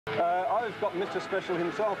I've got Mr. Special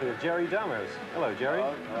himself here, Jerry Dammers. Hello, Jerry.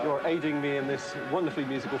 Hello. You're aiding me in this wonderfully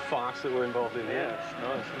musical farce that we're involved in here. Yeah, it's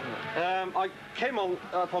nice, isn't it? I came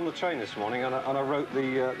up on the train this morning and I wrote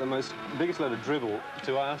the biggest load of dribble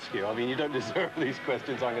to ask you. I mean, you don't deserve these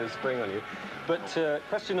questions I'm going to spring on you. But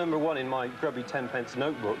question number one in my grubby 10-pence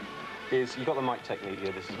notebook is, you've got the mic technique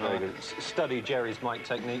here, this is very good. Study Jerry's mic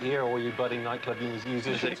technique here, all you budding nightclub musicians.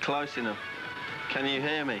 Is it close enough? Can you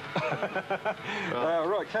hear me?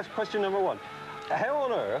 Right, question number one. How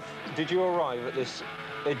on earth did you arrive at this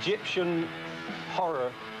Egyptian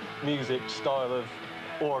horror music style of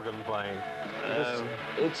organ playing?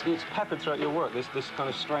 It's peppered throughout your work, this kind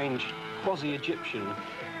of strange quasi-Egyptian.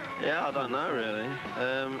 Yeah, I don't know really.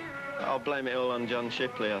 I'll blame it all on John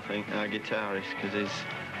Shipley, I think, our guitarist, because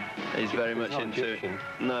he's very much into... Egyptian.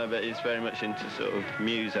 No, but he's very much into sort of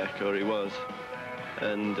music, or he was.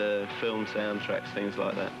 And film soundtracks, things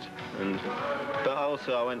like that. But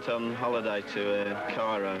also I went on holiday to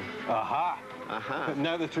Cairo. Aha! Aha!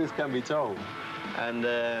 Now the truth can be told. And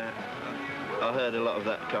I heard a lot of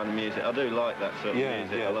that kind of music. I do like that sort of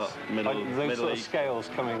music a lot. Those sort of scales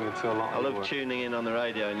coming into a lot. I love tuning in on the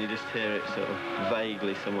radio and you just hear it sort of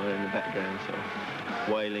vaguely somewhere in the background, sort of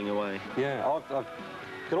wailing away. Yeah, I've got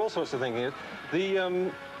all sorts of things here.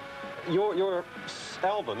 Your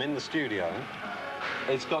album in the studio,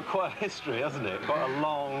 it's got quite a history, hasn't it? Quite a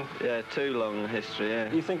long... Yeah, too long history,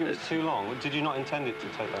 yeah. You think it was too long? Did you not intend it to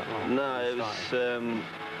take that long? No, it was...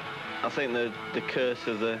 I think the curse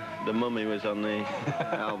of the mummy was on the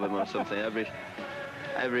album or something.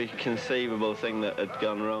 Every conceivable thing that had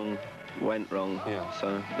gone wrong went wrong. Yeah.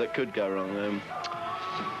 So, that could go wrong.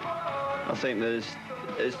 I think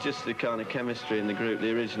it's just the kind of chemistry in the group.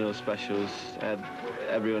 The original Specials,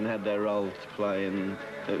 everyone had their role to play, and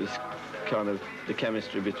it was kind of the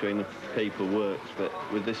chemistry between the people worked, but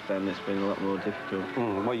with this band it's been a lot more difficult.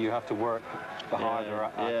 Well, you have to work harder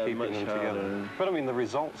at keeping them together. But I mean, the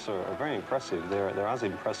results are very impressive. They're as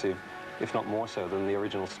impressive, if not more so, than the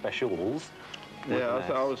original Specials. Yeah,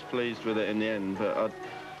 I was pleased with it in the end, but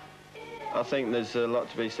I think there's a lot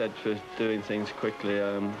to be said for doing things quickly,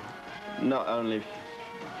 not only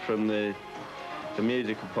from the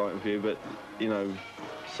musical point of view, but, you know,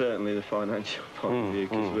 certainly the financial point of view,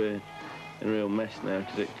 because we're in a real mess now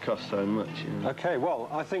because it costs so much. You know. OK, well,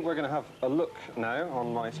 I think we're going to have a look now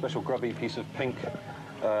on my special grubby piece of pink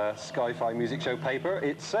Sci-Fi music show paper.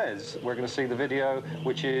 It says we're going to see the video,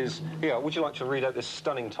 which is... Here, would you like to read out this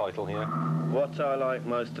stunning title here? What I like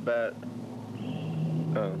most about...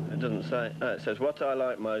 Oh, it doesn't say. Oh, it says, what I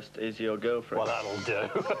like most is your girlfriend. Well, that'll do.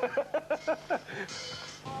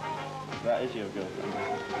 That is your girlfriend.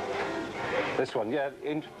 This one, yeah.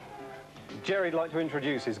 Jerry'd like to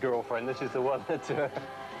introduce his girlfriend. This is the one that...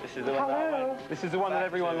 This is the one that this is the one that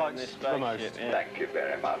everyone likes the most. Yeah. Thank you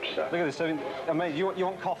very much, sir. Look at this. I mean, you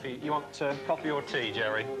want coffee? You want coffee or tea,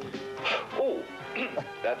 Jerry? Oh,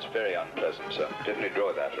 that's very unpleasant, sir. Didn't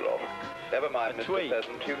enjoy that at all. Never mind, Mr.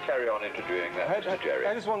 Pheasant. You carry on interviewing that, Mr. Jerry.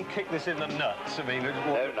 How does one kick this in the nuts? I mean,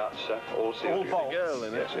 no nuts, sir. All bolts. Girl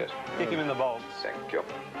in it. Yes, yes. Kick him in the bolts. Thank you.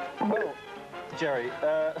 Well, Jerry,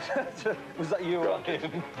 was that you or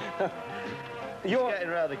him? He's getting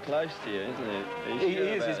rather close to you, isn't he? He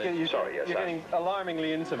is. Sorry, yes, you're getting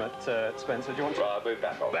alarmingly intimate, Spencer. Do you want to... Right, move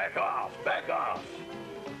back off. Back off. Back off.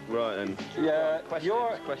 Right, then. Yeah,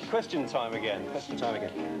 question time again. Question time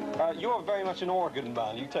again. You're very much an organ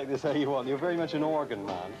man. You take this how you want. You're very much an organ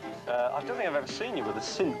man. I don't think I've ever seen you with a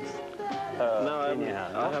synth no, in your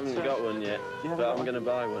hand. I haven't got one yet, but I'm going to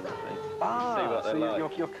buy one, I think. Ah, see what they're so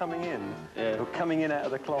like. you're coming in. Yeah. You're coming in out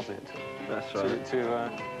of the closet. That's right.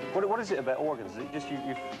 What is it about organs? Is it just you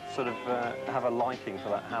sort of have a liking for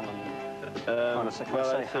that Hammond? Hammond. It's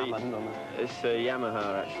a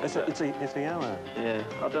Yamaha, actually. It's a Yamaha. Yeah.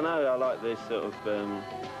 I don't know. I like this sort of the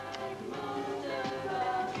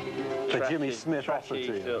Jimmy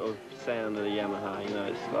Smith-ocity sort of sound of the Yamaha. You know,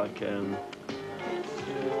 it's like a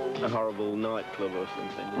horrible nightclub or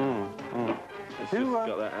something. It's just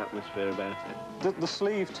got that atmosphere about it. The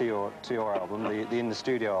sleeve to your album, the in the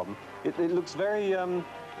studio album, it looks very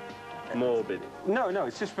morbid. No,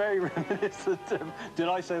 it's just very reminiscent of, did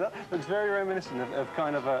I say that? It looks very reminiscent of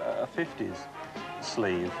kind of a 50s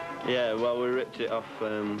sleeve. Yeah, well, we ripped it off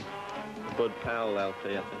Bud Powell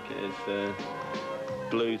LP, I think it is.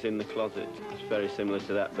 Blues in the Closet. It's very similar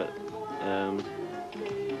to that, but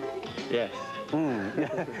yes.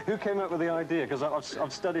 Yeah. Who came up with the idea? Because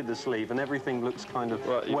I've studied the sleeve and everything looks kind of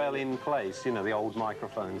well in place, you know, the old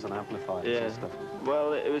microphones and amplifiers and stuff.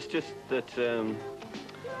 Well, it was just that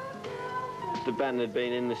the band had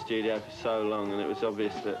been in the studio for so long and it was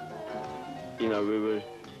obvious that, you know, we were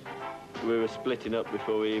we were splitting up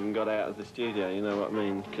before we even got out of the studio, you know what I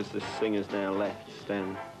mean? Because the singer's now left,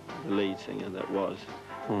 Stan, the lead singer that was.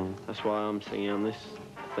 That's why I'm singing on this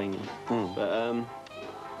thing. But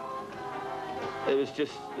it was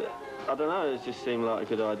just, I don't know, it just seemed like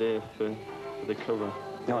a good idea for the cover.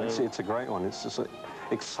 No, it's a great one. It's just like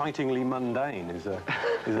excitingly mundane is a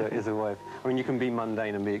way of, I mean, you can be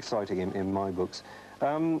mundane and be exciting in my books.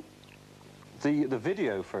 The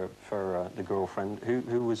video for The Girlfriend,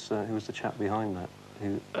 who was the chap behind that?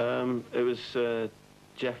 It was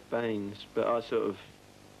Jeff Baines, but I sort of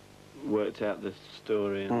worked out the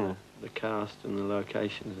story and the cast and the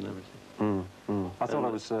locations and everything. I thought I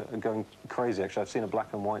was going crazy, actually. I've seen a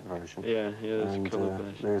black and white version. Yeah, there's a colour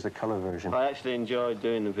version. There's a colour version. I actually enjoy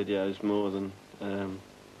doing the videos more than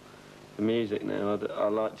the music now. I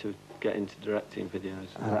like to get into directing videos.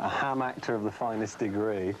 A ham actor of the finest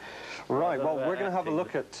degree. Right, well, we're going to have a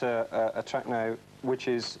look at a track now, which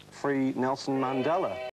is Free Nelson Mandela.